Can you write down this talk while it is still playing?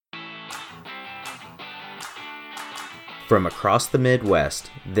From across the Midwest,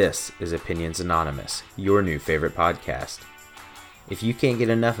 this is Opinions Anonymous, your new favorite podcast. If you can't get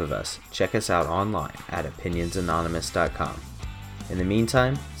enough of us, check us out online at opinionsanonymous.com. In the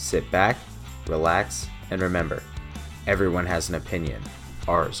meantime, sit back, relax, and remember, everyone has an opinion.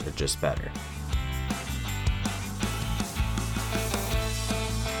 Ours are just better.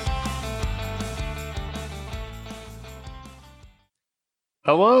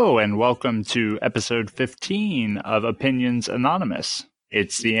 Hello, and welcome to episode 15 of Opinions Anonymous.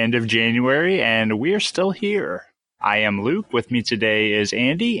 It's the end of January, and we're still here. I am Luke. With me today is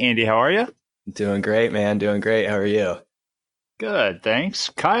Andy. Andy, how are you? Doing great, man. Doing great. How are you? Good,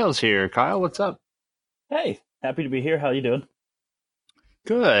 thanks. Kyle's here. Kyle, what's up? Hey, happy to be here. How you doing?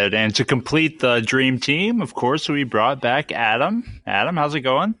 Good. And to complete the dream team, of course, we brought back Adam. Adam, how's it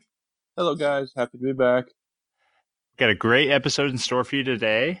going? Hello, guys. Happy to be back. Got a great episode in store for you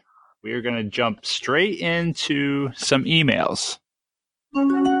today. We are going to jump straight into some emails.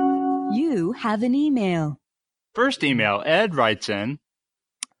 You have an email. First email, Ed writes in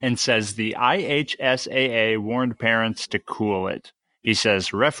and says the IHSAA warned parents to cool it. He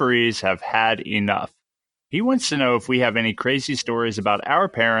says referees have had enough. He wants to know if we have any crazy stories about our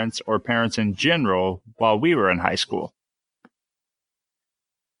parents or parents in general while we were in high school.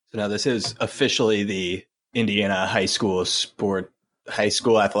 So now this is officially the Indiana High School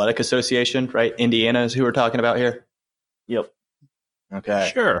Athletic Association, right? Indiana is who we're talking about here. Yep.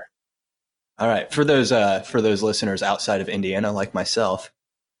 Okay. Sure. All right. For those listeners outside of Indiana, like myself,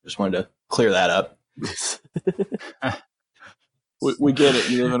 just wanted to clear that up. We get it.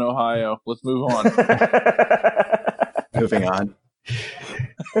 You live in Ohio. Let's move on. Moving on.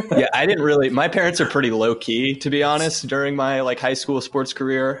 Yeah, my parents are pretty low key, to be honest, during my high school sports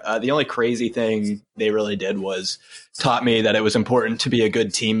career. The only crazy thing they really did was taught me that it was important to be a good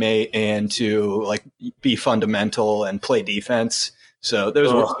teammate and to be fundamental and play defense. So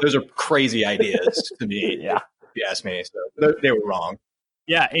those are crazy ideas to me. Yeah. If you ask me. So they were wrong.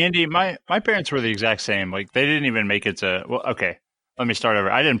 Yeah, Andy, my parents were the exact same. They didn't even make it to, well, okay. Let me start over.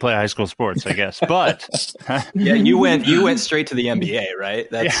 I didn't play high school sports, I guess, but yeah, you went straight to the NBA, right?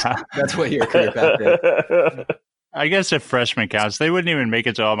 That's what your career path did. I guess if freshman counts, they wouldn't even make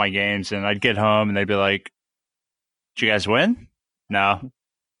it to all my games, and I'd get home and they'd be like, "Did you guys win? No.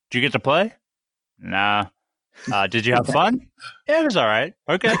 Did you get to play? Nah. Did you have fun? Yeah, it was all right.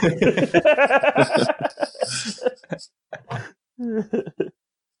 Okay."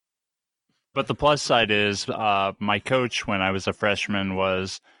 But the plus side is my coach when I was a freshman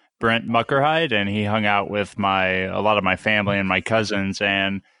was Brent Muckerhide, and he hung out with a lot of my family and my cousins.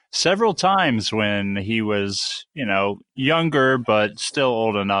 And several times when he was, younger but still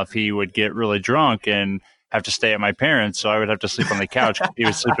old enough, he would get really drunk and have to stay at my parents'. So I would have to sleep on the couch. He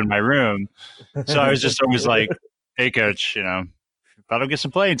would sleep in my room. So I was just always like, "Hey, coach, if I don't get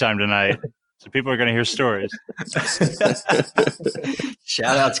some playing time tonight, so people are going to hear stories."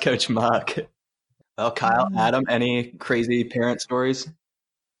 Shout out to Coach Muck. Well, Kyle, Adam, any crazy parent stories?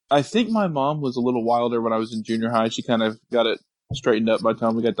 I think my mom was a little wilder when I was in junior high. She kind of got it straightened up by the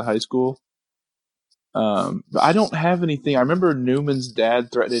time we got to high school. But I don't have anything. I remember Newman's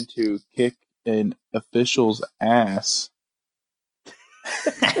dad threatened to kick an official's ass.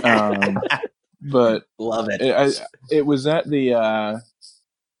 But love it. It was at the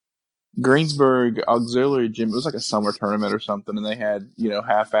Greensburg Auxiliary Gym. It was like a summer tournament or something, and they had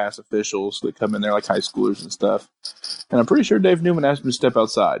half-ass officials that come in there like high schoolers and stuff. And I'm pretty sure Dave Newman asked him to step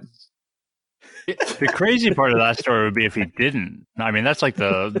outside. The crazy part of that story would be if he didn't. I mean, that's like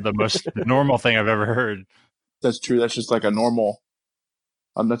the most normal thing I've ever heard. That's true. That's just like a normal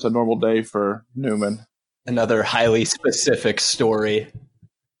day for Newman. Another highly specific story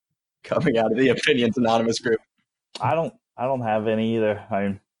coming out of the Opinions Anonymous group. I don't have any either. I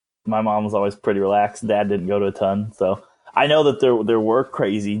mean, my mom was always pretty relaxed. Dad didn't go to a ton, so I know that there were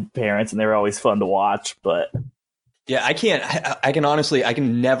crazy parents and they were always fun to watch. But yeah, I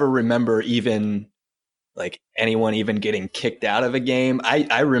can never remember even anyone even getting kicked out of a game.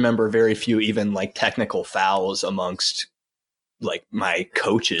 I remember very few even technical fouls amongst my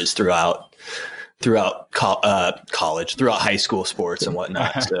coaches throughout college, throughout high school sports and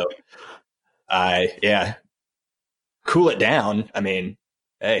whatnot. So cool it down. I mean,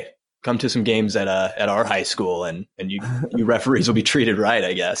 hey, come to some games at our high school and you referees will be treated right,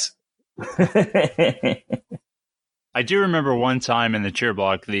 I guess. I do remember one time in the cheer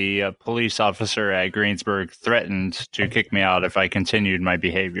block, the police officer at Greensburg threatened to kick me out if I continued my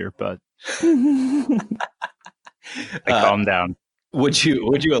behavior, but I calmed down. Would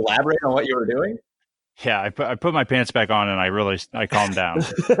you elaborate on what you were doing? Yeah, I put my pants back on and I calmed down.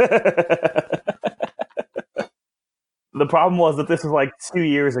 The problem was that this was like 2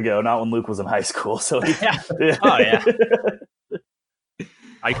 years ago, not when Luke was in high school. So Yeah. Oh, yeah.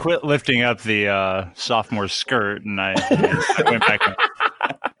 I quit lifting up the sophomore skirt, and I went back on.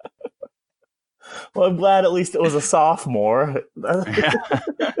 Well, I'm glad at least it was a sophomore. All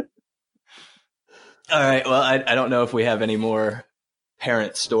right. Well, I don't know if we have any more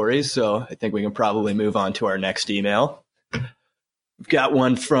parent stories, so I think we can probably move on to our next email. We've got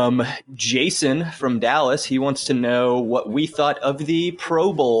one from Jason from Dallas. He wants to know what we thought of the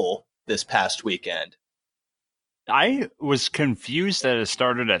Pro Bowl this past weekend. I was confused that it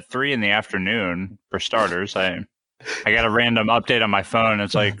started at 3 p.m. for starters. I got a random update on my phone.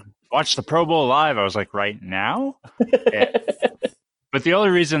 It's like, watch the Pro Bowl live. I was like, right now? But the only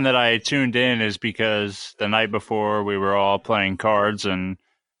reason that I tuned in is because the night before we were all playing cards, and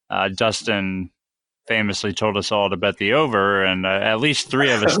Dustin famously told us all to bet the over, and at least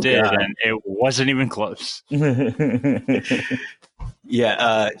 3 of us did, and it wasn't even close.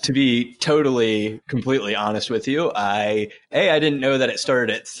 Yeah, to be completely honest with you, I didn't know that it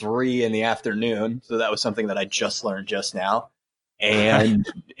started at 3 p.m, so that was something that I just learned just now. And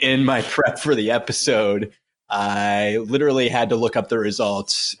in my prep for the episode, I literally had to look up the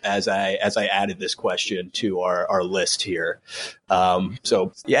results as I added this question to our list here.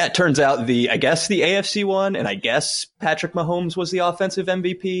 So yeah, it turns out I guess the AFC won, and I guess Patrick Mahomes was the offensive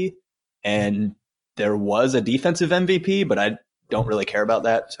MVP, and there was a defensive MVP, but I don't really care about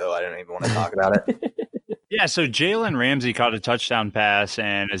that, so I don't even want to talk about it. Yeah, so Jalen Ramsey caught a touchdown pass,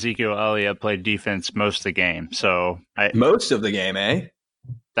 and Ezekiel Elliott played defense most of the game. So Most of the game, eh?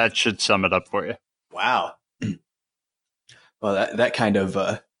 That should sum it up for you. Wow. Well, that kind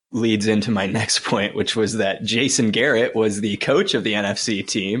of leads into my next point, which was that Jason Garrett was the coach of the NFC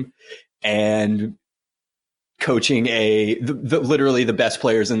team and coaching literally the best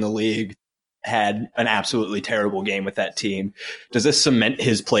players in the league, had an absolutely terrible game with that team. Does this cement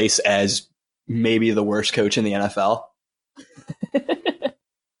his place as maybe the worst coach in the NFL?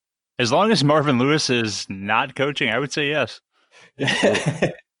 As long as Marvin Lewis is not coaching, I would say yes.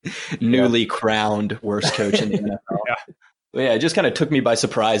 Newly crowned worst coach in the NFL. Yeah, it just kind of took me by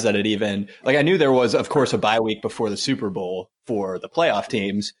surprise that it even, like, I knew there was, of course, a bye week before the Super Bowl for the playoff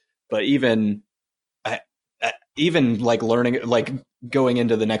teams, but even like learning, like going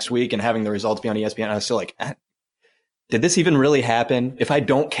into the next week and having the results be on ESPN, I was still like, did this even really happen? If I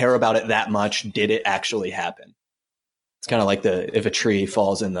don't care about it that much, did it actually happen? It's kind of like if a tree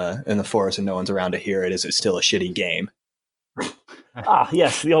falls in the forest and no one's around to hear it, is it still a shitty game?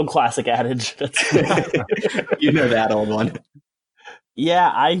 Yes, the old classic adage. You know that old one. Yeah,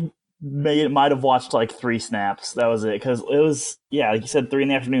 I might have watched like 3 snaps. That was it, because it was, like you said, 3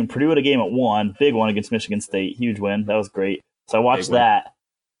 p.m. Purdue had a game at 1, big one against Michigan State, huge win. That was great. So I watched that,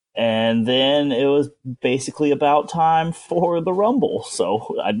 and then it was basically about time for the Rumble.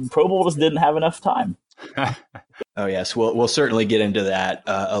 So Pro Bowl just didn't have enough time. Oh yes, we'll certainly get into that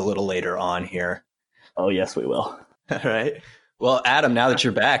a little later on here. Oh yes, we will. All right. Well, Adam, now that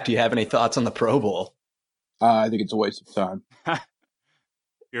you're back, do you have any thoughts on the Pro Bowl? I think it's a waste of time.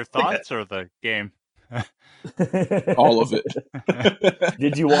 Your thoughts or the game? All of it.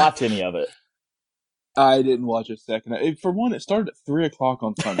 Did you watch any of it? I didn't watch a second. For one, it started at 3:00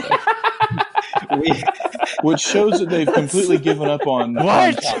 on Sunday. Which shows that they've completely given up on...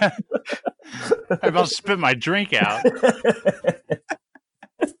 What? I'm about to spit my drink out.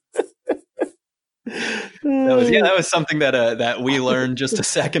 That was something that we learned just a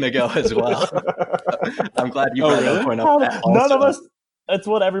second ago as well. I'm glad you brought that point up. None of us. That's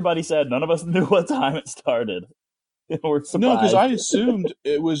what everybody said. None of us knew what time it started. We're surprised. No, because I assumed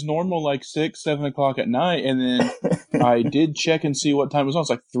it was normal, like 6, 7 o'clock at night, and then I did check and see what time it was on. It's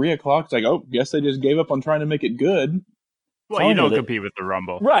like 3:00. It's like, oh, guess they just gave up on trying to make it good. Well, you don't compete with the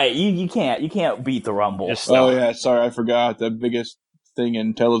Rumble, right? You can't beat the Rumble. Oh yeah, sorry, I forgot. The biggest thing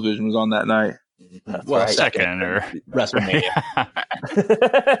in television was on that night. That's right. Second or WrestleMania.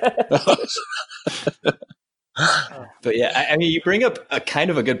 But yeah, I mean, you bring up a kind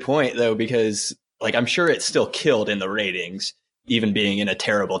of a good point though, because like I'm sure it's still killed in the ratings, even being in a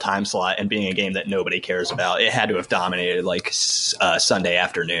terrible time slot and being a game that nobody cares about. It had to have dominated like Sunday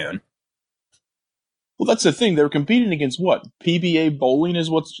afternoon. Well, that's the thing. They were competing against what? PBA bowling is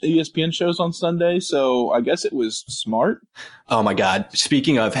what ESPN shows on Sunday, so I guess it was smart. Oh my God!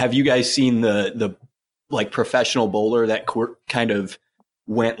 Speaking of, have you guys seen the like professional bowler that kind of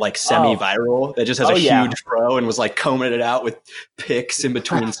went like semi-viral? That just has a huge fro and was like combing it out with picks in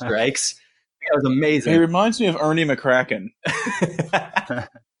between strikes. That was amazing. He reminds me of Ernie McCracken.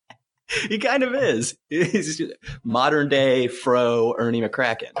 He kind of is. He's modern day fro Ernie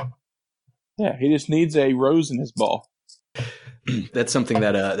McCracken. Yeah, he just needs a rose in his ball. That's something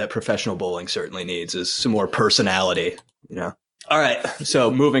that that professional bowling certainly needs, is some more personality, you know. All right,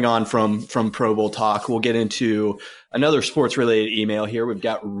 so moving on from Pro Bowl talk, we'll get into another sports related email here. We've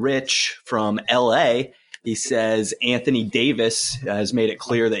got Rich from LA. He says Anthony Davis has made it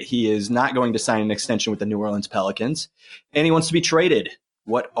clear that he is not going to sign an extension with the New Orleans Pelicans, and he wants to be traded.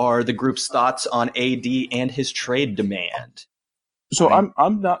 What are the group's thoughts on AD and his trade demand? So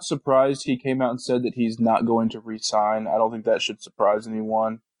I'm not surprised he came out and said that he's not going to re-sign. I don't think that should surprise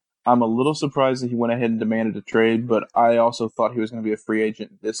anyone. I'm a little surprised that he went ahead and demanded a trade, but I also thought he was going to be a free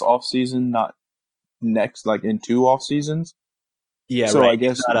agent this offseason, not next, like in 2 off seasons. Yeah, so right. I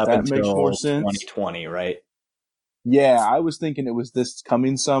guess not that makes more sense. 2020, right? Yeah, I was thinking it was this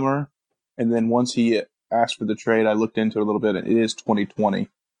coming summer, and then once he asked for the trade, I looked into it a little bit, and it is 2020.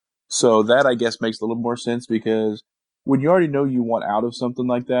 So that, I guess, makes a little more sense, because when you already know you want out of something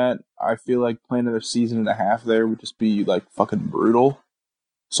like that, I feel like playing another season and a half there would just be like fucking brutal.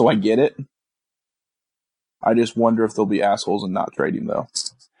 So I get it. I just wonder if they'll be assholes and not trade him, though.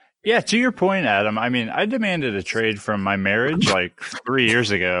 Yeah, to your point, Adam, I mean, I demanded a trade from my marriage like 3 years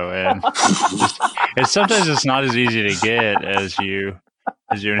ago, and sometimes it's not as easy to get as you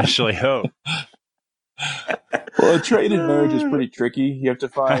initially hope. Well, a trade in marriage is pretty tricky. You have to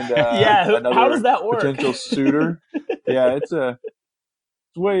find another how does that work? potential suitor. Yeah,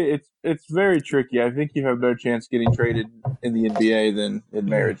 it's very tricky. I think you have a better chance getting traded in the NBA than in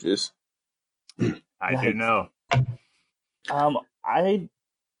marriages. I do know.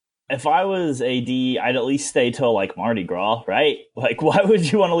 If I was AD, I'd at least stay till like Mardi Gras, right? Like, why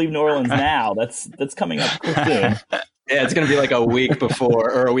would you want to leave New Orleans now? That's coming up soon. Yeah, it's going to be like a week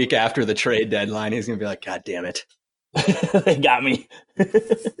before or a week after the trade deadline. He's going to be like, God damn it. They got me.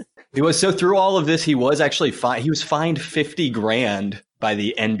 He was so through all of this, he was actually fined. He was fined $50,000 by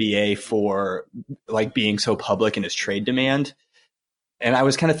the NBA for like being so public in his trade demand. And I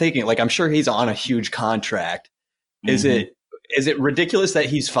was kind of thinking, like, I'm sure he's on a huge contract. Is it ridiculous that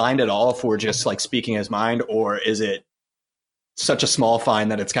he's fined at all for just like speaking his mind, or is it such a small fine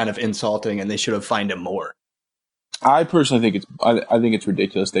that it's kind of insulting and they should have fined him more? I personally think I think it's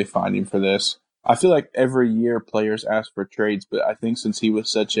ridiculous they fined him for this. I feel like every year players ask for trades, but I think since he's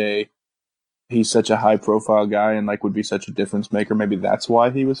such a high profile guy and like would be such a difference maker, maybe that's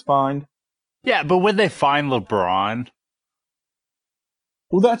why he was fined. Yeah, but would they fine LeBron?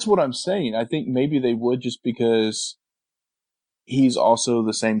 Well, that's what I'm saying. I think maybe they would, just because he's also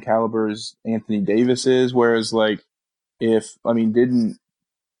the same caliber as Anthony Davis is. Whereas, like, what's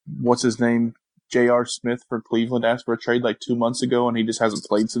his name? J.R. Smith for Cleveland asked for a trade like 2 months ago, and he just hasn't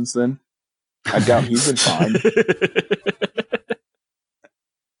played since then. I doubt he's been fine.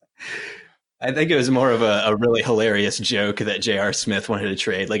 I think it was more of a really hilarious joke that J.R. Smith wanted to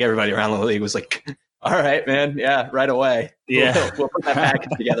trade. Like, everybody around the league was like, all right, man. Yeah, right away. Yeah. We'll put that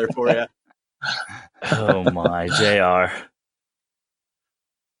package together for you. Oh, my, JR.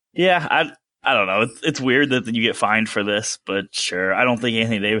 Yeah, I don't know. It's weird that you get fined for this, but sure. I don't think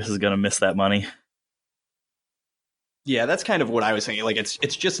Anthony Davis is going to miss that money. Yeah, that's kind of what I was thinking. Like, it's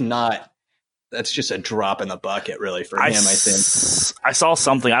just not. That's just a drop in the bucket, really, for him. I think I saw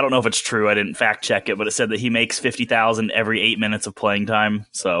something. I don't know if it's true. I didn't fact check it, but it said that he makes $50,000 every 8 minutes of playing time.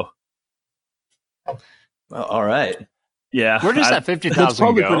 So, well, all right. Yeah, where does that $50,000 It's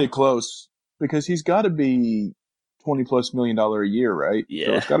probably go? pretty close, because he's got to be $20+ million a year, right? Yeah,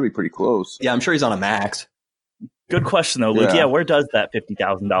 so it's got to be pretty close. Yeah, I'm sure he's on a max. Good question though, Luke. Yeah, where does that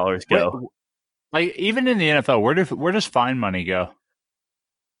 $50,000 go? Like, even in the NFL, where does fine money go?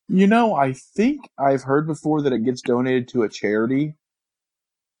 You know, I think I've heard before that it gets donated to a charity,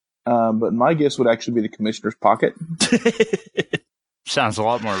 but my guess would actually be the commissioner's pocket. Sounds a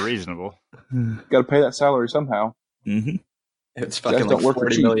lot more reasonable. Got to pay that salary somehow. Mm-hmm. It's fucking like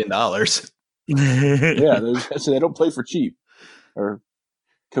 $40 million. Yeah, so they don't play for cheap or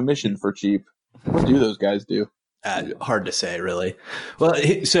commission for cheap. What do those guys do? Hard to say, really. Well,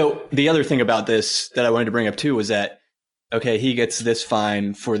 so the other thing about this that I wanted to bring up too was that, okay, he gets this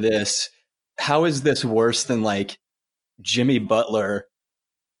fine for this. How is this worse than like Jimmy Butler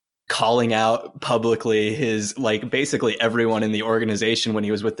calling out publicly his, like, basically everyone in the organization when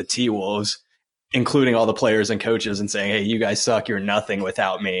he was with the T-Wolves, including all the players and coaches, and saying, hey, you guys suck, you're nothing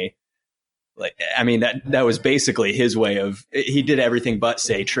without me. Like, I mean, that was basically his way of, he did everything but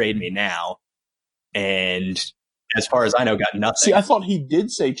say, trade me now. And as far as I know, got nothing. See, I thought he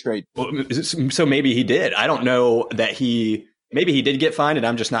did say trade. Well, so maybe he did. I don't know that maybe he did get fined and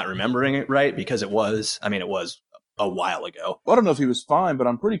I'm just not remembering it right, because it was a while ago. Well, I don't know if he was fined, but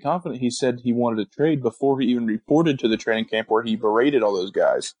I'm pretty confident he said he wanted to trade before he even reported to the training camp where he berated all those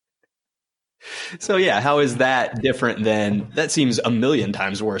guys. So yeah, how is that different than, that seems a million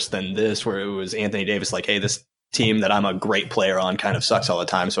times worse than this, where it was Anthony Davis like, hey, this team that I'm a great player on kind of sucks all the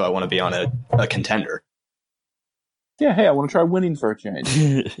time, so I want to be on a contender. Yeah, hey, I want to try winning for a change.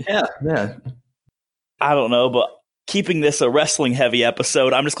 Yeah. I don't know, but keeping this a wrestling heavy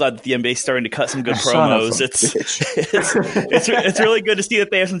episode, I'm just glad that the NBA is starting to cut some good promos. It's really good to see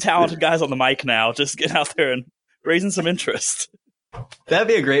that they have some talented guys on the mic now, just getting out there and raising some interest. That'd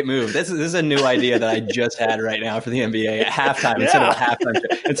be a great move. This is a new idea that I just had right now for the NBA at halftime. Instead of a halftime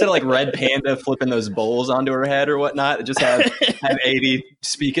show. Instead of like Red Panda flipping those bowls onto her head or whatnot, just have AD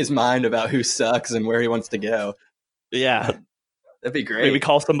speak his mind about who sucks and where he wants to go. Yeah. That'd be great. Maybe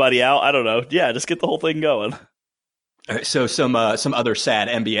call somebody out. I don't know. Yeah, just get the whole thing going. All right, so some other sad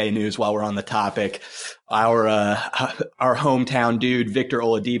NBA news while we're on the topic. Our hometown dude Victor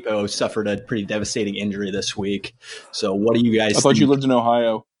Oladipo suffered a pretty devastating injury this week. So what do you guys? I thought you lived in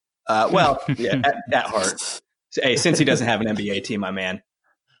Ohio. Well, yeah, at heart. So, hey, since he doesn't have an NBA team, my man,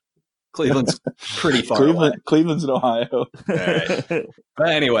 Cleveland's pretty far away. Cleveland's in Ohio. All right. But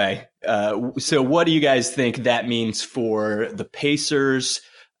anyway, so what do you guys think that means for the Pacers?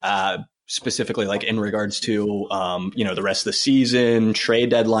 Specifically, like in regards to, the rest of the season, trade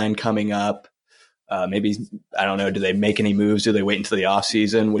deadline coming up. Maybe, I don't know, do they make any moves? Do they wait until the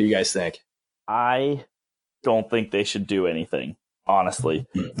offseason? What do you guys think? I don't think they should do anything, honestly.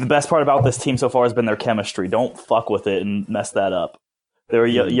 The best part about this team so far has been their chemistry. Don't fuck with it and mess that up. They're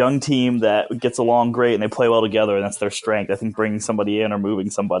a young team that gets along great and they play well together, and that's their strength. I think bringing somebody in or moving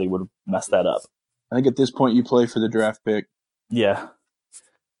somebody would mess that up. I think at this point you play for the draft pick. Yeah.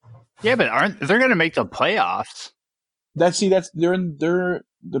 Yeah, but they're going to make the playoffs? The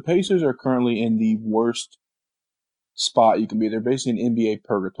Pacers are currently in the worst spot you can be. They're basically in NBA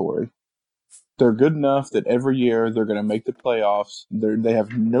purgatory. They're good enough that every year they're going to make the playoffs. They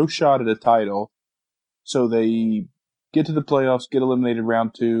have no shot at a title, so they get to the playoffs, get eliminated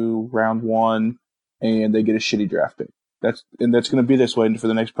round 2, round 1, and they get a shitty draft pick. That's going to be this way for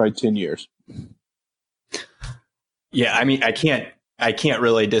the next probably 10 years. Yeah, I mean, I can't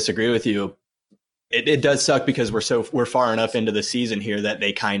really disagree with you. It does suck because we're far enough into the season here that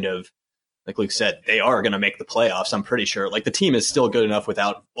they kind of, like Luke said, they are going to make the playoffs. I'm pretty sure. Like the team is still good enough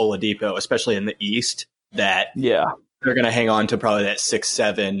without Oladipo, especially in the East, that they're going to hang on to probably that 6,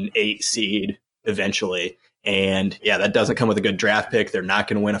 7, 8 seed eventually. And yeah, that doesn't come with a good draft pick. They're not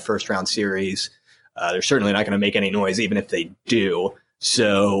going to win a first round series. They're certainly not going to make any noise, even if they do.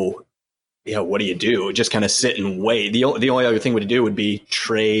 So, what do you do? Just kind of sit and wait. The only other thing to do would be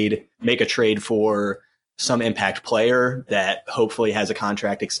make a trade for some impact player that hopefully has a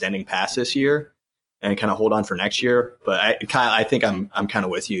contract extending past this year and kind of hold on for next year. But I think I'm kind of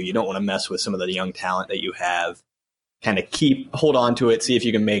with you. You don't want to mess with some of the young talent that you have. Kind of hold on to it, see if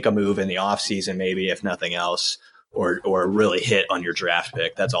you can make a move in the offseason, maybe, if nothing else, or really hit on your draft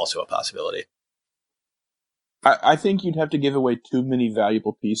pick. That's also a possibility. I think you'd have to give away too many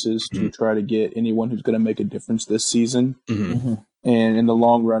valuable pieces to try to get anyone who's going to make a difference this season. Mm-hmm. And in the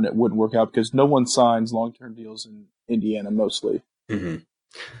long run, it wouldn't work out because no one signs long-term deals in Indiana mostly. Mm-hmm.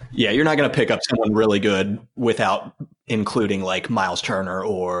 Yeah, you're not going to pick up someone really good without including like Miles Turner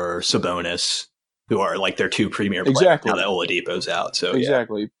or Sabonis, who are like their two premier players now that Oladipo's out. So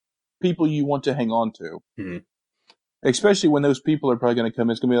exactly. People you want to hang on to. Mm-hmm. Especially when those people are probably going to come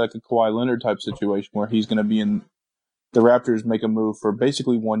in. It's going to be like a Kawhi Leonard type situation where he's going to be in the Raptors, make a move for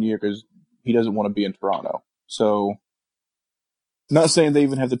basically 1 year because he doesn't want to be in Toronto. So, not saying they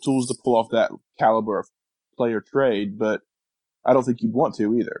even have the tools to pull off that caliber of player trade, but I don't think you'd want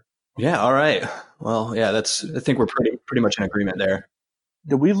to either. Yeah, all right. Well, yeah, I think we're pretty much in agreement there.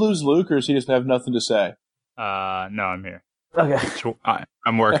 Did we lose Luke, or does he just have nothing to say? No, I'm here. Okay.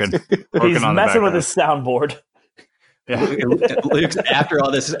 I'm working. He's messing with his soundboard. Yeah. Luke's, after all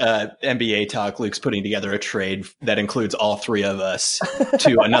this NBA talk, Luke's putting together a trade that includes all three of us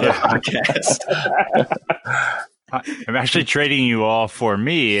to another podcast. I'm actually trading you all for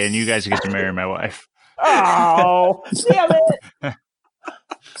me, and you guys get to marry my wife. Oh, damn it!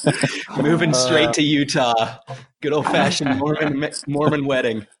 Moving straight to Utah. Good old-fashioned Mormon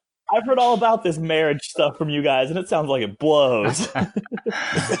wedding. I've heard all about this marriage stuff from you guys, and it sounds like it blows.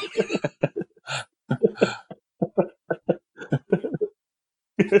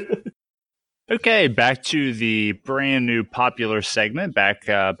 Okay, back to the brand new popular segment, back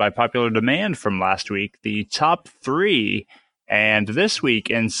by popular demand from last week, the top 3. And this week,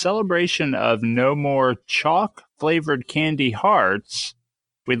 in celebration of no more chalk-flavored candy hearts,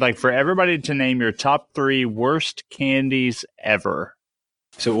 we'd like for everybody to name your top 3 worst candies ever.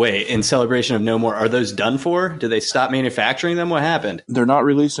 So wait, in celebration of no more, are those done for? Did they stop manufacturing them? What happened? They're not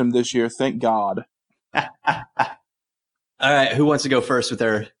releasing them this year, thank God. All right, who wants to go first with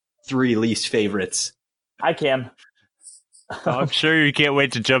their 3 least favorites? I can. I'm sure you can't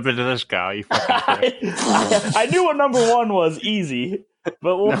wait to jump into this, Kyle. You fucking I knew what number 1 was, easy,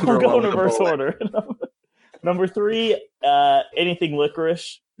 but we'll go in reverse order. Number 3, anything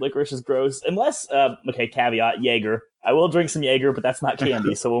licorice. Licorice is gross. Unless, okay, caveat, Jaeger. I will drink some Jaeger, but that's not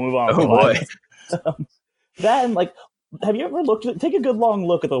candy, so we'll move on. Oh, boy. That and, like, have you ever take a good long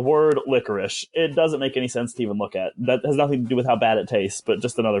look at the word licorice? It doesn't make any sense to even look at. That has nothing to do with how bad it tastes, but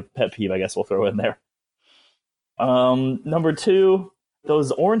just another pet peeve, I guess we'll throw in there. Number 2,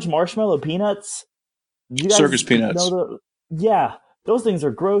 those orange marshmallow peanuts. You guys Circus peanuts. Yeah, those things are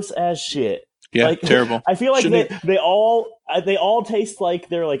gross as shit. Yeah, like, terrible. I feel like they all taste like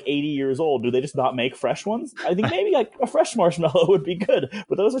they're like 80 years old. Do they just not make fresh ones? I think maybe like a fresh marshmallow would be good,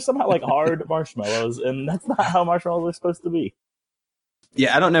 but those are somehow like hard marshmallows, and that's not how marshmallows are supposed to be.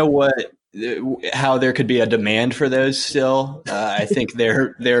 Yeah, I don't know how there could be a demand for those still. I think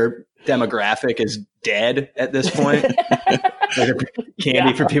their demographic is dead at this point.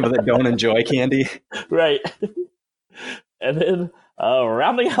 Candy for people that don't enjoy candy. Right. And then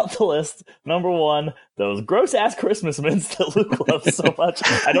rounding out the list, number 1, those gross-ass Christmas mints that Luke loves so much.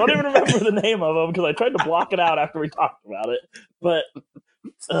 I don't even remember the name of them because I tried to block it out after we talked about it. But,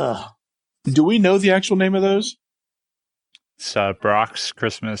 do we know the actual name of those? It's Brock's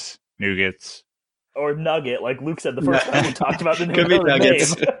Christmas Nougats. Or Nugget, like Luke said the first time we talked about the Could be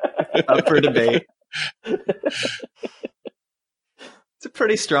Nuggets. name. Up for debate. It's a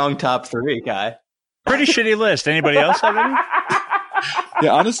pretty strong top 3, Kai. Pretty shitty list. Anybody else have any?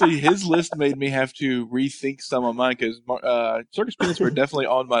 Yeah, honestly, his list made me have to rethink some of mine because circus peanuts were definitely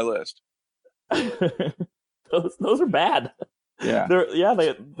on my list. those are bad. Yeah,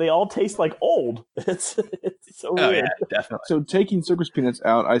 they all taste like old. It's so weird. Yeah, definitely. So taking circus peanuts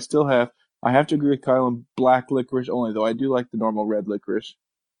out, I have to agree with Kyle on black licorice only, though I do like the normal red licorice.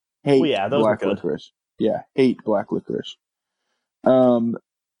 Hate those black are good. licorice. Yeah, hate black licorice.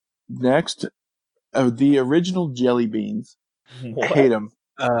 Next, the original jelly beans. What? I hate them.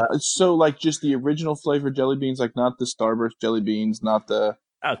 So, like, just the original flavored jelly beans, like not the Starburst jelly beans, not the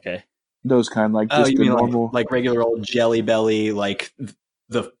Okay. those kind, like just you the mean normal, like regular old Jelly Belly, like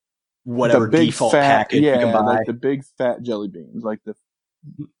the whatever the big default fat, package you can buy. like the big fat jelly beans, like the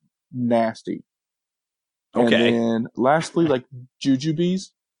nasty. Okay. And then lastly, like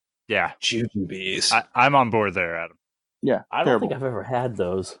jujubes. Yeah. Jujubes. I'm on board there, Adam. Yeah, I don't terrible. think I've ever had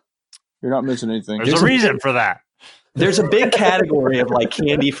those. You're not missing anything. There's a reason for that. There's a big category of like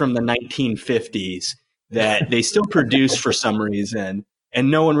candy from the 1950s that they still produce for some reason,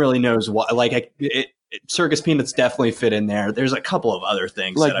 and no one really knows why. Like, circus peanuts definitely fit in there. There's a couple of other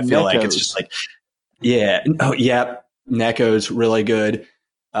things Like that I feel like Neckos. it's just like, yeah, oh yeah, Necco's really good.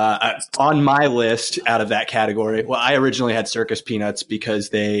 On my list out of that category, well, I originally had circus peanuts because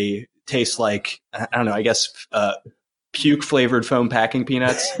they taste like, I don't know, I guess puke flavored foam packing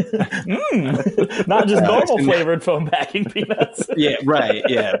peanuts. Not just normal flavored foam packing peanuts. Yeah, right.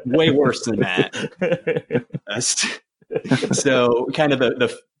 Yeah, way worse than that. So kind of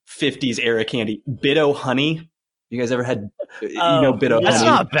the 50s era candy. Bitto honey. You guys ever had, Bitto That's honey?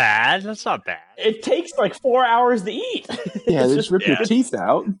 not bad. That's not bad. It takes like 4 hours to eat. Yeah, It's they just rip your teeth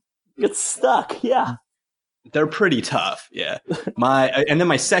out. It's stuck. Yeah. They're pretty tough. Yeah. And then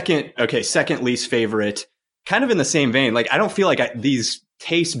my second least favorite, kind of in the same vein. Like, I don't feel like these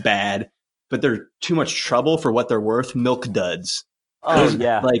taste bad, but they're too much trouble for what they're worth. Milk duds. Oh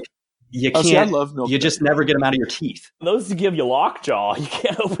yeah. Like, you can't. See, I love milk you duds. just never get them out of your teeth. Those give you lockjaw. You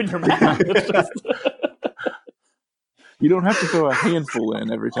can't open your mouth. It's just... You don't have to throw a handful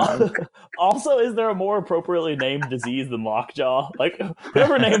in every time. Also, is there a more appropriately named disease than lockjaw? Like,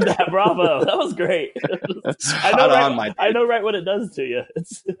 whoever named that, bravo. That was great. I know right what it does to you.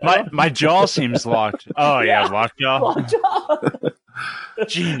 My jaw seems locked. Oh, yeah, lockjaw. Lockjaw.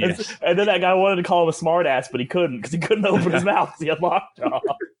 Genius. And then that guy wanted to call him a smart ass, but he couldn't because he couldn't open his mouth because he had lockjaw.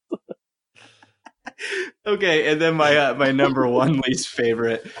 Okay, and then my number 1 least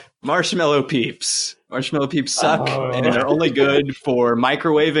favorite, Marshmallow Peeps. Marshmallow Peeps suck, and they're only good for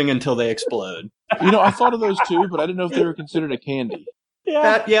microwaving until they explode. I thought of those too, but I didn't know if they were considered a candy.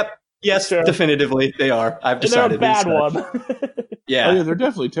 Yeah. Yep. Yes, Sure. Definitively, they are. I've decided. They're a bad one. Yeah. Oh yeah, they're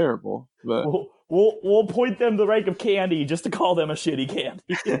definitely terrible. But We'll point them to the rank of candy just to call them a shitty candy.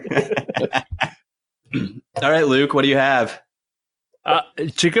 All right, Luke, what do you have?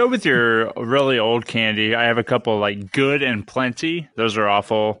 To go with your really old candy, I have a couple like Good and Plenty. Those are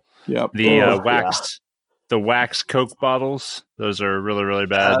awful. yep. The waxed the wax Coke bottles. Those are really, really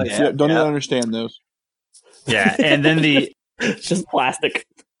bad. Don't even understand those. Yeah, and then It's just plastic.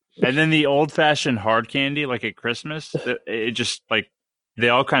 And then the old-fashioned hard candy, like at Christmas, it just like they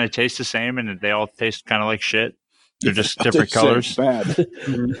all kind of taste the same, and they all taste kind of like shit. They're just different colors. Bad.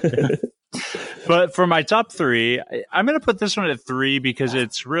 But for my top 3, I'm going to put this one at 3 because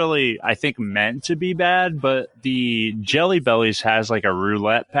it's really, I think, meant to be bad. But the Jelly Bellies has like a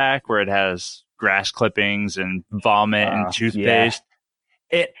roulette pack where it has grass clippings and vomit and toothpaste.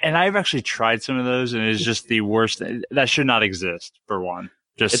 Yeah. And I've actually tried some of those, and it's just the worst. That should not exist, for one.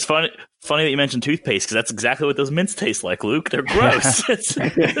 It's funny that you mentioned toothpaste because that's exactly what those mints taste like, Luke. They're gross.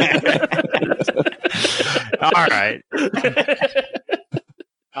 All right.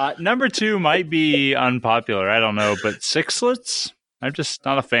 Number 2 might be unpopular. I don't know, but Sixlets, I'm just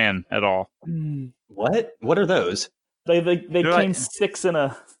not a fan at all. What? What are those? They came like 6 in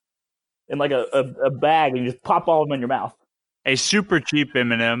like a bag, and you just pop all of them in your mouth. A super cheap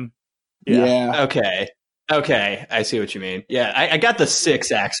M&M. Yeah. Okay, I see what you mean. Yeah, I got the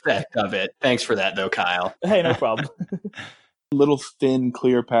 6 aspect of it. Thanks for that, though, Kyle. Hey, no problem. Little thin,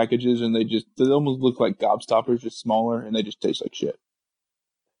 clear packages, and they almost look like gobstoppers, just smaller, and they just taste like shit.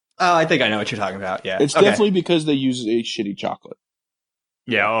 Oh, I think I know what you're talking about. Yeah, it's definitely because they use a shitty chocolate.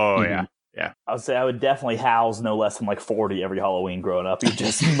 Yeah. Oh, yeah. I would say I would definitely house no less than like 40 every Halloween growing up. You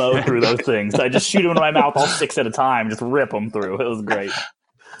just mow through those things. I just shoot them into my mouth all 6 at a time, just rip them through. It was great.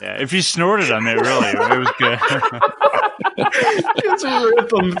 Yeah, if you snorted on it, really, it was good. Just rip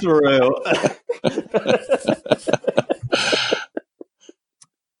them through.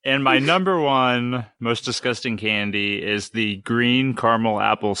 And my number 1 most disgusting candy is the green caramel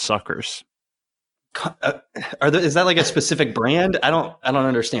apple suckers. Is that like a specific brand? I don't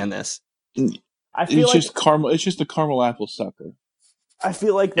understand this. It's just caramel. It's just a caramel apple sucker. I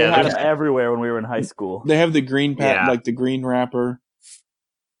feel like they had them everywhere when we were in high school. They have the green like the green wrapper.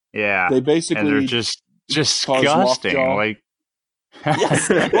 Yeah, they basically and they're just disgusting. Like, yes,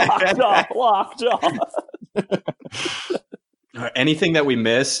 lockjaw. Anything that we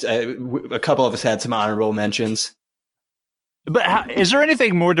missed? A couple of us had some honorable mentions. But is there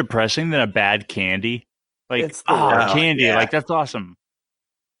anything more depressing than a bad candy? Like, candy, like that's awesome.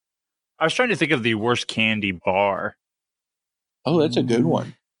 I was trying to think of the worst candy bar. Oh, that's a good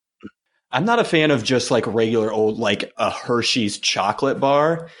one. I'm not a fan of just like regular old, like a Hershey's chocolate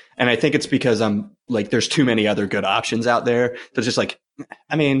bar. And I think it's because I'm like, there's too many other good options out there. There's just like,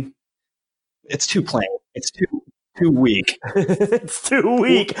 I mean, it's too plain. It's too weak. It's too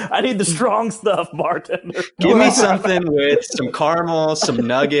weak. I need the strong stuff, bartender. Give me something with some caramel, some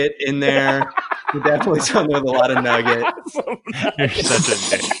nugget in there. Definitely something with a lot of nugget. You're such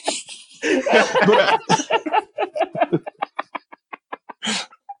a dick.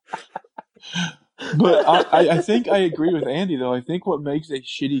 But I think I agree with Andy, though. I think what makes a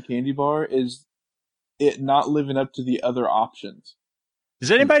shitty candy bar is it not living up to the other options. Does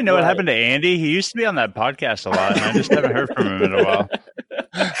anybody know what happened to Andy? He used to be on that podcast a lot, and I just haven't heard from him in a while.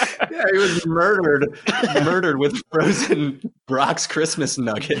 Yeah, he was murdered with frozen Brock's Christmas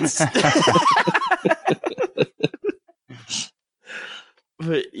nuggets.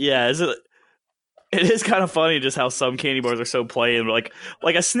 But yeah, it is kind of funny just how some candy bars are so plain. Like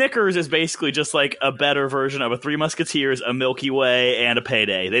a Snickers is basically just like a better version of a Three Musketeers, a Milky Way, and a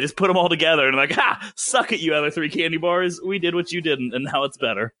Payday. They just put them all together and like, suck it, you other 3 candy bars. We did what you didn't, and now it's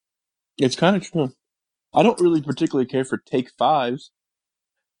better. It's kind of true. I don't really particularly care for Take Fives.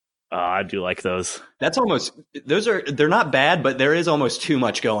 I do like those. They're not bad, but there is almost too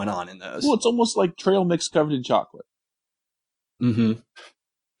much going on in those. Well, it's almost like trail mix covered in chocolate. Mm-hmm.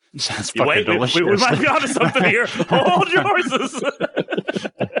 Sounds fucking delicious. We might be onto something here. Hold your horses.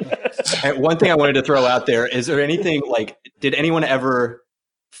 And one thing I wanted to throw out there, is there anything like, did anyone ever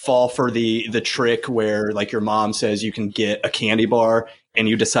fall for the trick where like your mom says you can get a candy bar and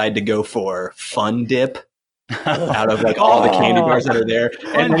you decide to go for Fun Dip out of like all the candy bars that are there,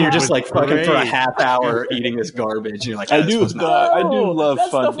 and then you're just like fucking for a half hour eating this garbage, and you're like, I do love that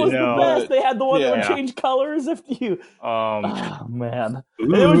Fun stuff was Dip. the best. They had the one that would change colors if you. Oh man,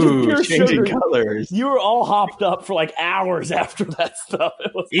 ooh, it was just pure changing sugar. Colors. You were all hopped up for like hours after that stuff.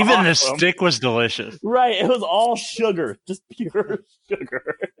 It was even awesome. the stick was delicious. Right, it was all sugar, just pure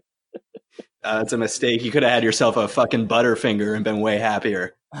sugar. It's a mistake. You could have had yourself a fucking Butterfinger and been way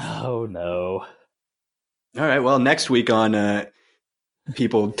happier. Oh no. All right. Well, next week on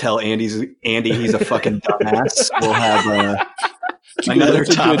people tell Andy he's a fucking dumbass. We'll have another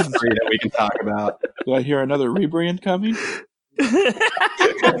top 3 that we can talk about. Do I hear another rebrand coming?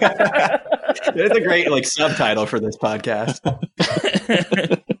 It's a great like subtitle for this podcast.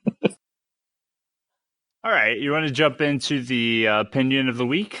 All All right, you want to jump into the opinion of the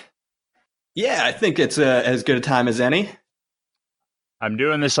week? Yeah, I think it's as good a time as any. I'm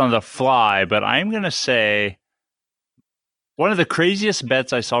doing this on the fly, but I'm going to say one of the craziest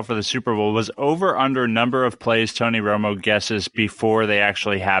bets I saw for the Super Bowl was over under number of plays Tony Romo guesses before they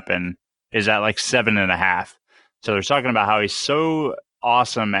actually happen is at like 7.5. So they're talking about how he's so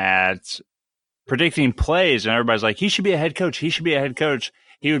awesome at predicting plays, and everybody's like, he should be a head coach. He should be a head coach.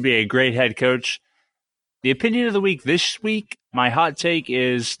 He would be a great head coach. The opinion of the week this week, my hot take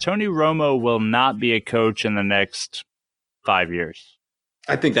is Tony Romo will not be a coach in the next 5 years.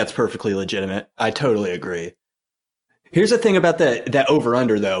 I think that's perfectly legitimate. I totally agree. Here's the thing about that over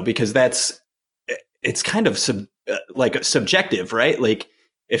under though, because it's kind of subjective, right? Like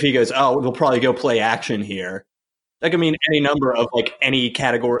if he goes, oh, we'll probably go play action here. That could mean any number of like any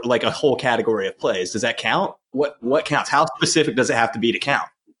category, like a whole category of plays. Does that count? What counts? How specific does it have to be to count?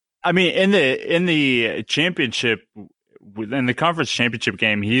 I mean, in the championship, in the conference championship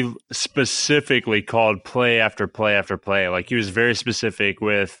game, he specifically called play after play after play. Like he was very specific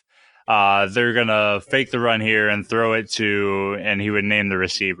with, they're gonna fake the run here and throw it to, and he would name the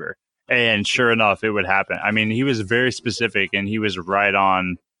receiver. And sure enough, it would happen. I mean, he was very specific, and he was right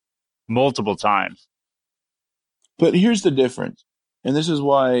on multiple times. But here's the difference, and this is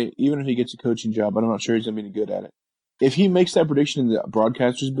why even if he gets a coaching job, I'm not sure he's gonna be any good at it. If he makes that prediction in the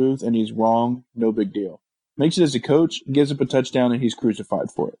broadcaster's booth and he's wrong, no big deal. Makes it as a coach, gives up a touchdown, and he's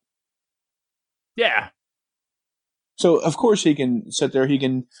crucified for it. Yeah. So, of course, he can sit there. He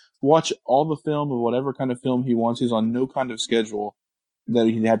can watch all the film of whatever kind of film he wants. He's on no kind of schedule that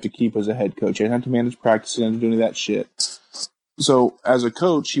he'd have to keep as a head coach. He doesn't have to manage practice. He doesn't do any of that shit. So, as a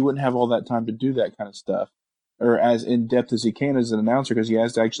coach, he wouldn't have all that time to do that kind of stuff, or as in-depth as he can as an announcer, because he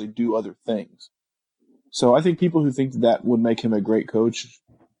has to actually do other things. So I think people who think that would make him a great coach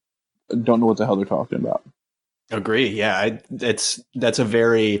don't know what the hell they're talking about. Agree. Yeah, it's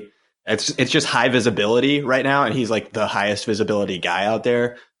just high visibility right now, and he's like the highest visibility guy out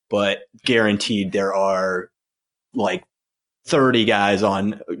there. But guaranteed, there are like 30 guys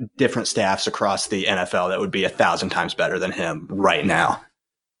on different staffs across the NFL that would be 1,000 times better than him right now.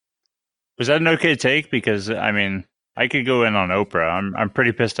 Was that an okay take? Because I mean, I could go in on Oprah. I'm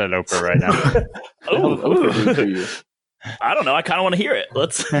pretty pissed at Oprah right now. I don't know. I kind of want to hear it.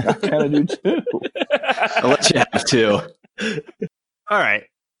 I kind of do too. I'll let you have two. All right.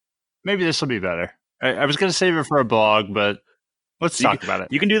 Maybe this will be better. I was going to save it for a blog, but let's talk about it.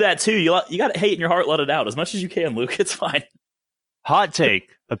 You can do that too. You got hate in your heart, let it out as much as you can, Luke. It's fine. Hot take,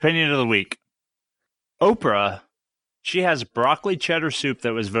 opinion of the week. Oprah, she has broccoli cheddar soup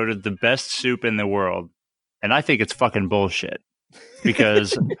that was voted the best soup in the world. And I think it's fucking bullshit.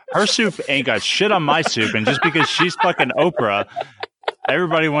 Because her soup ain't got shit on my soup. And just because she's fucking Oprah,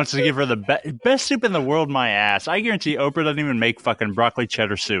 everybody wants to give her the best soup in the world, my ass. I guarantee Oprah doesn't even make fucking broccoli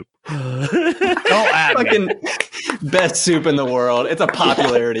cheddar soup. Don't add fucking me. Best soup in the world. It's a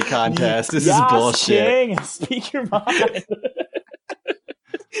popularity contest. This is bullshit. King, speak your mind.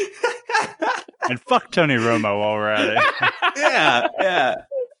 And fuck Tony Romo while we're at it. Yeah.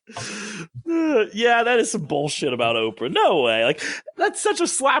 Yeah, that is some bullshit about Oprah. No way. Like, that's such a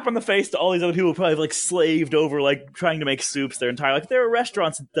slap in the face to all these other people who probably have, like, slaved over, like, trying to make soups their entire life. There are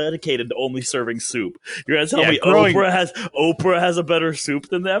restaurants dedicated to only serving soup. You're going to tell me Oprah has a better soup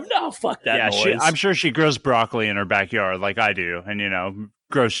than them? No, fuck that noise. I'm sure she grows broccoli in her backyard like I do. And,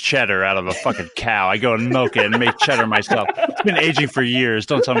 grows cheddar out of a fucking cow. I go and milk it and make cheddar myself. It's been aging for years.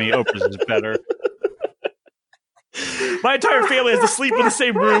 Don't tell me Oprah's is better. My entire family has to sleep in the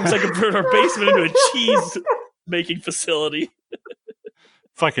same room so I can turn our basement into a cheese-making facility.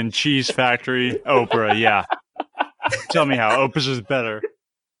 Fucking cheese factory. Oprah, yeah. Tell me how Oprah's is better.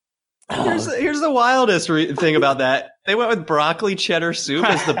 Here's the wildest thing about that. They went with broccoli cheddar soup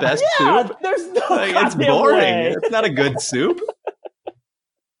as the best soup. There's no it's boring. way. It's not a good soup.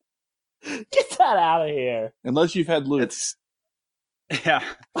 Get that out of here. Unless you've had Luke. Yeah.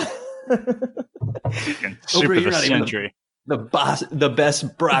 Soup of the century. The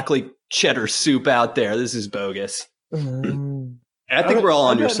best broccoli cheddar soup out there. This is bogus. I think we're all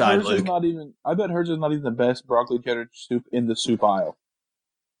on your side, Luke. I bet hers is not even the best broccoli cheddar soup in the soup aisle.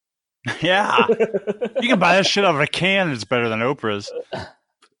 Yeah. You can buy that shit out of a can. It's better than Oprah's.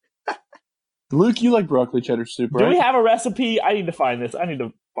 Luke, you like broccoli cheddar soup, right? Do we have a recipe? I need to find this. I need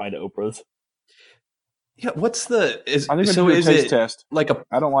to find Oprah's. Yeah, what's the... I think so is it test. Like a...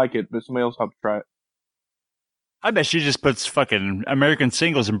 I don't like it, but somebody else have to try it. I bet she just puts fucking American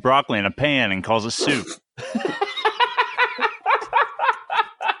singles and broccoli in a pan and calls it soup.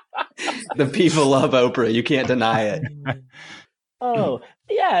 The people love Oprah. You can't deny it. Oh,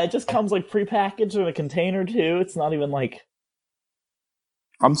 yeah. Yeah, it just comes like prepackaged in a container too. It's not even like.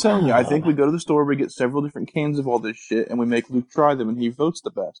 I'm telling you, I think we go to the store, we get several different cans of all this shit, and we make Luke try them, and he votes the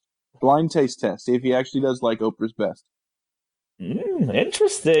best. Blind taste test. See if he actually does like Oprah's best.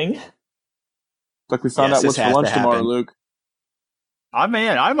 Interesting. It's like we found out what's for lunch tomorrow, Luke. I'm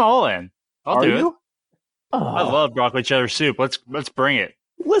in. I'm all in. I'll do it. Oh. I love broccoli cheddar soup. Let's bring it.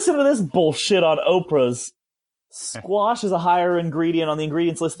 Listen to this bullshit on Oprah's. Squash is a higher ingredient on the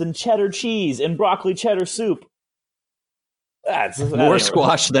ingredients list than cheddar cheese in broccoli cheddar soup. That's more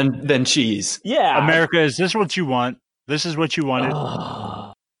squash than cheese. Yeah. America, is this what you want? This is what you wanted?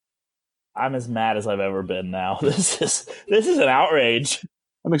 I'm as mad as I've ever been now. This is an outrage.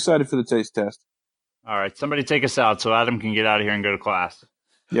 I'm excited for the taste test. All right, somebody take us out so Adam can get out of here and go to class.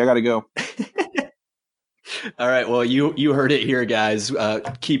 Yeah, I gotta go. All right. Well, you heard it here, guys.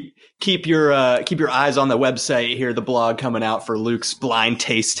 Keep your eyes on the website here. The blog coming out for Luke's blind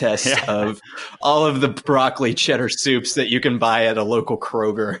taste test of all of the broccoli cheddar soups that you can buy at a local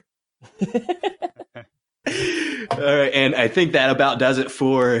Kroger. All right, and I think that about does it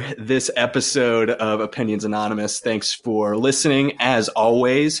for this episode of Opinions Anonymous. Thanks for listening. As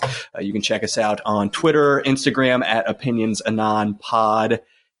always, you can check us out on Twitter, Instagram at OpinionsAnonPod.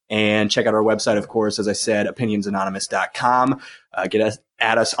 And check out our website, of course, as I said, opinionsanonymous.com. Get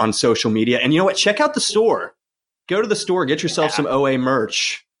at us on social media. And you know what? Check out the store. Go to the store. Get yourself some OA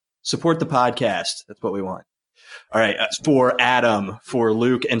merch. Support the podcast. That's what we want. All right. For Adam, for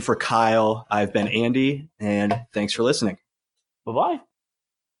Luke, and for Kyle, I've been Andy. And thanks for listening. Bye-bye.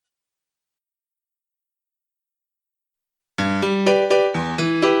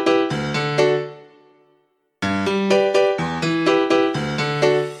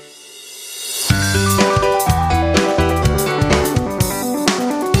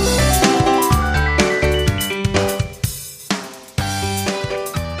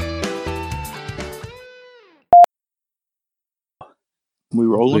 We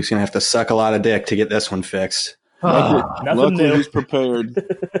rolling? Luke's going to have to suck a lot of dick to get this one fixed. Luckily, he's prepared.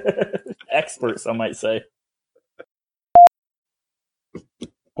 Expert, some might say.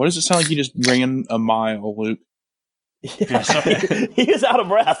 Why does it sound like you just ran a mile, Luke? Yeah, he is out of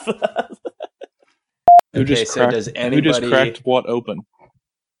breath. Who just cracked what open?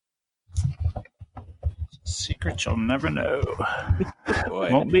 Secret you'll never know. Boy.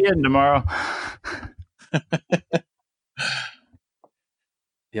 Won't be in tomorrow.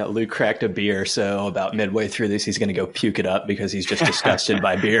 Yeah, Luke cracked a beer, so about midway through this, he's going to go puke it up because he's just disgusted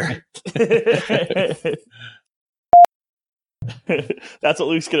by beer. That's what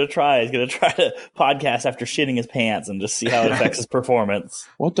Luke's going to try. He's going to try to podcast after shitting his pants and just see how it affects his performance.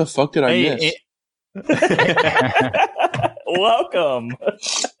 What the fuck did I miss? Welcome.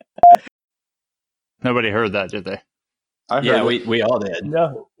 Nobody heard that, did they? Yeah, we all did.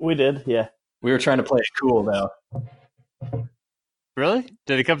 No, we did, yeah. We were trying to play it cool, though. Really?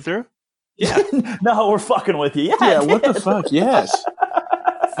 Did it come through? Yeah. No, we're fucking with you. Yeah, what the fuck? Yes.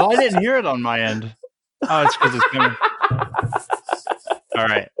 Well, I didn't hear it on my end. Oh, it's because it's coming. All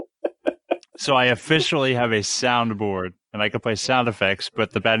right. So I officially have a soundboard, and I can play sound effects,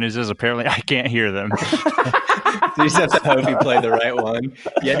 but the bad news is apparently I can't hear them. You just have to hope you play the right one.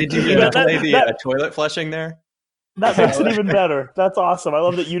 Yeah, did you play the toilet flushing there? That makes it even better. That's awesome. I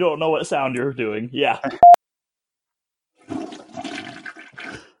love that you don't know what sound you're doing. Yeah.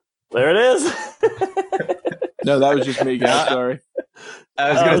 There it is. No, that was just me, guys. Sorry.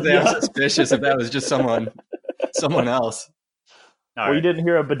 I was going to say, I'm suspicious if that was just someone else. All right. You didn't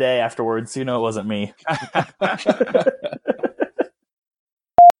hear a bidet afterwards, so you know it wasn't me.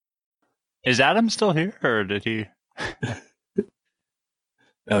 Is Adam still here, or did he?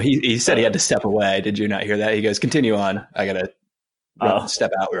 No, he said he had to step away. Did you not hear that? He goes, continue on. I got to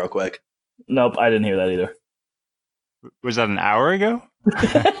step out real quick. Nope, I didn't hear that either. Was that an hour ago?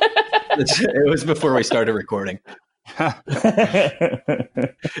 It was before we started recording.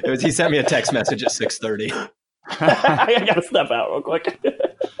 He sent me a text message at 6:30. I gotta step out real quick.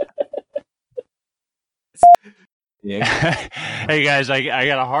 Yeah. Hey guys, I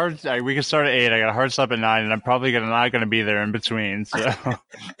got a hard. We can start at 8. I got a hard stop at 9, and I'm probably not going to be there in between. So I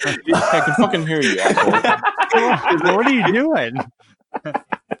can fucking hear you, asshole. What are you doing?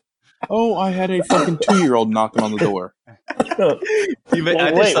 Oh, I had a fucking 2-year-old knocking on the door. I just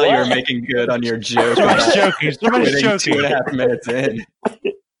thought you were making good on your joke. Somebody's joking. Somebody's joking. 2.5 minutes in.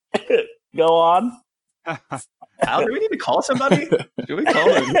 Go on. Al, do we need to call somebody? Do we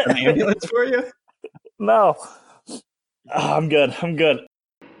call an ambulance for you? No. I'm good.